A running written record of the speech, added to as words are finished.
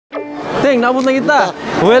Ting, naabot na kita.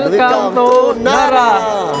 Welcome to Nara.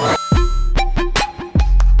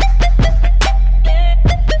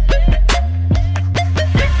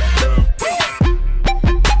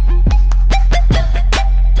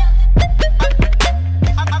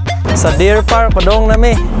 Sa deer park, padong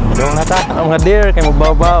nami. Dong na ta. Ang mga deer, kay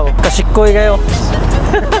magbabaw. Kasikoy kayo.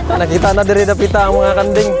 Nakita na diri dapita ang mga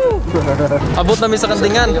kanding. Abot namin sa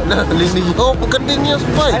kandingan. Liniyo, kanding niya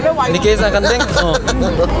spy. Ni kaysa kanding. Oh.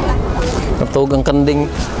 Katugang kanding.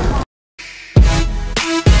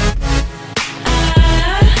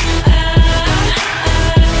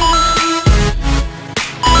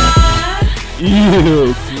 Ew,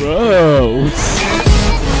 gross.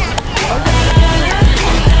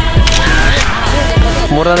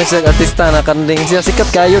 Mura na siya artista na kanding siya. Sikat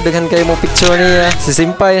kayo, daghan kayo mo picture niya. Si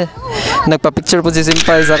Simpay, nagpa-picture po si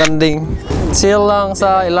Simpay sa kanding. Chill lang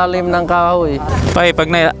sa ilalim ng kahoy. Pai,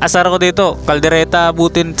 pag naasar ko dito, kaldereta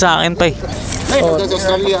butin sa akin, Pai. Ay, sa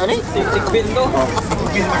Australia, ano? Tigbin to.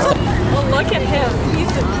 Well, look at him.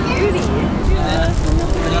 He's a beauty.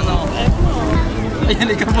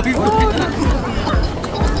 Ayan, ikaw po yung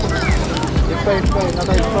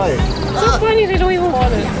So funny, they don't even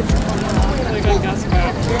want it.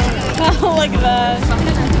 Oh, look at that.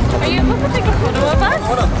 Are you able to take a photo of us?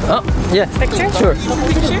 Oh, yeah. Picture? Sure.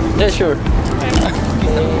 Picture? Yeah, sure.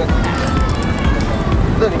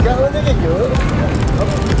 Perfect, thank you.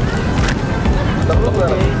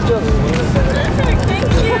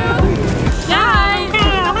 Guys,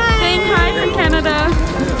 saying hi from Canada.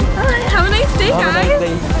 Have a nice day, guys.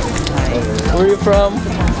 Where are you from?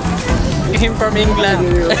 I'm from England.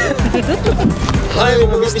 Hi,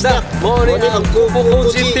 mga bisda. Morning ang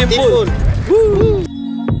Kubukusin Timpon. Woo!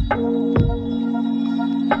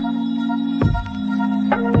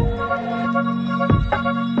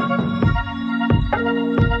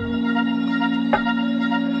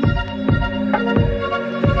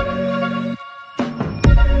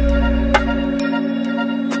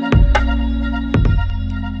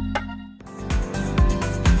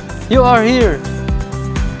 You are here.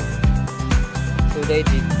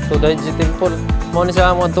 Sudaiji Temple. Mo ni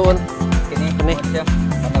sa amon tuon. Kini siya.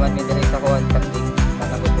 Manaman mi diri sa kuan kanding.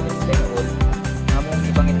 Manabot ni sa goal. Namong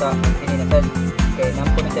ibang ita kininasan. Kay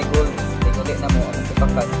nampo ni sa goal. Tiguli na mo ang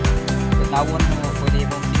tipakan. Tinawon mo pwede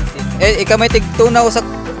mong sinsig. Ikaw may tigtunaw sa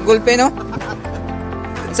goal pe no?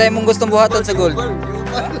 Sa imong gustong buhaton sa goal.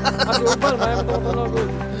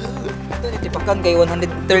 Tipakan kay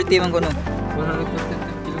 130 man kuno.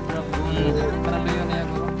 150 kilogram. Kanang luyo niya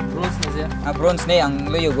ko. Bronze na siya. Bronze na ang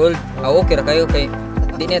luyo gold. Okay ra kayo kay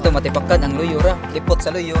di na ito matipakan ang luyo ra. Lipot sa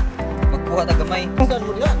luyo. Magbuhat na gamay. Saan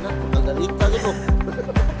mo yan? Nagdalita ka mo.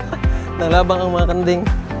 Nalabang ang mga kanding.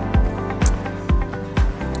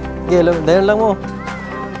 Okay, dayon lang mo.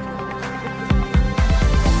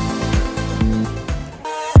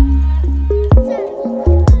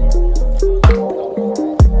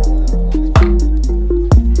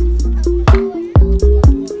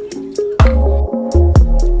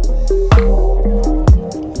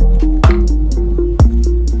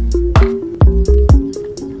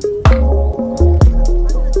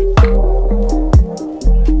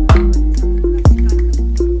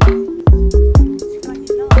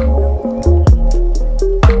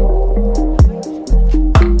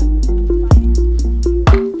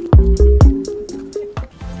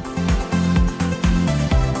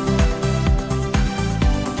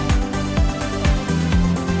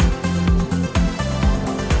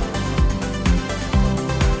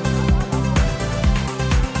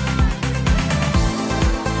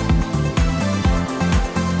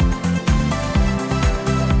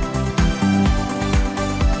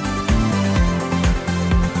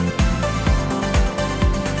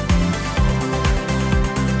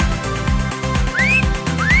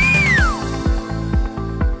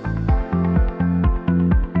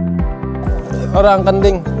 Ora ang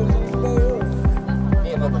kanding.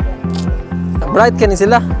 Bright ka ni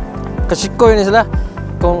sila. Kasikoy ni sila.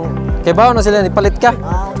 Kung kebaw na sila, ipalit ka.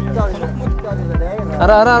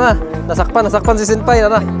 Ara. Nasakpan si Sinpay.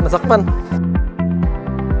 Ara, nasakpan.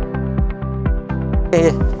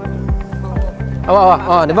 Okay. Awa.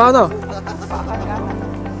 Oh, di ba ano?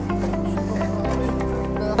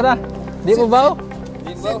 Ara, di mo baw?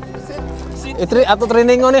 Di ba? Ato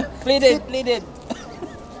training on eh. Pleaded.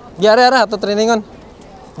 Gyari ara ato trainingon.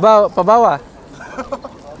 Pabawa.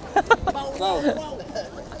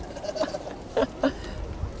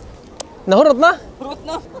 Nahurot na.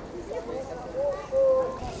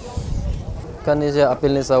 Kani siya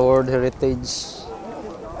apil ni sa World Heritage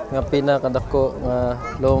nga pinakadako nga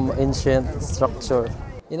low ancient structure.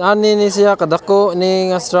 Inani ni siya kadako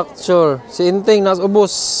ni nga structure. Si Inting nas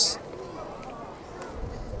ubos.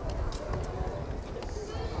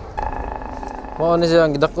 Mao ni siya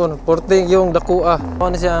ang gidakon. Porting yung dakua. Mao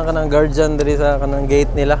ni siya ang kanang guardian diri sa kanang gate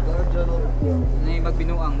nila. Nay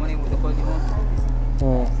magbinuang mo ni mo dako nimo.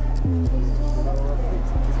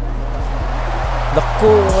 Dako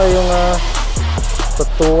ngayong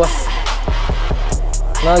tatua.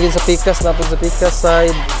 Nagin sa pikas, napod sa pikas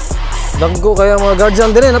side. Daggo kaya mga guardian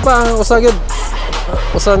diri na pa ang usagid.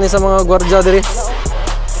 Usa ni sa mga gwardiya diri.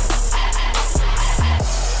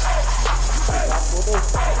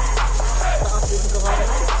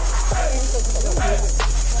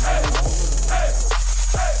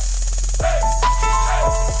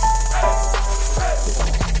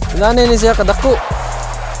 Nani ni siya kadako.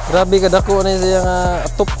 Grabe kadako ni siya nga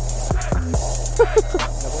atop.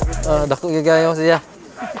 Dako gigayo siya.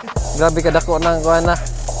 Grabe kadako nang kuan na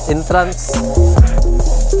entrance.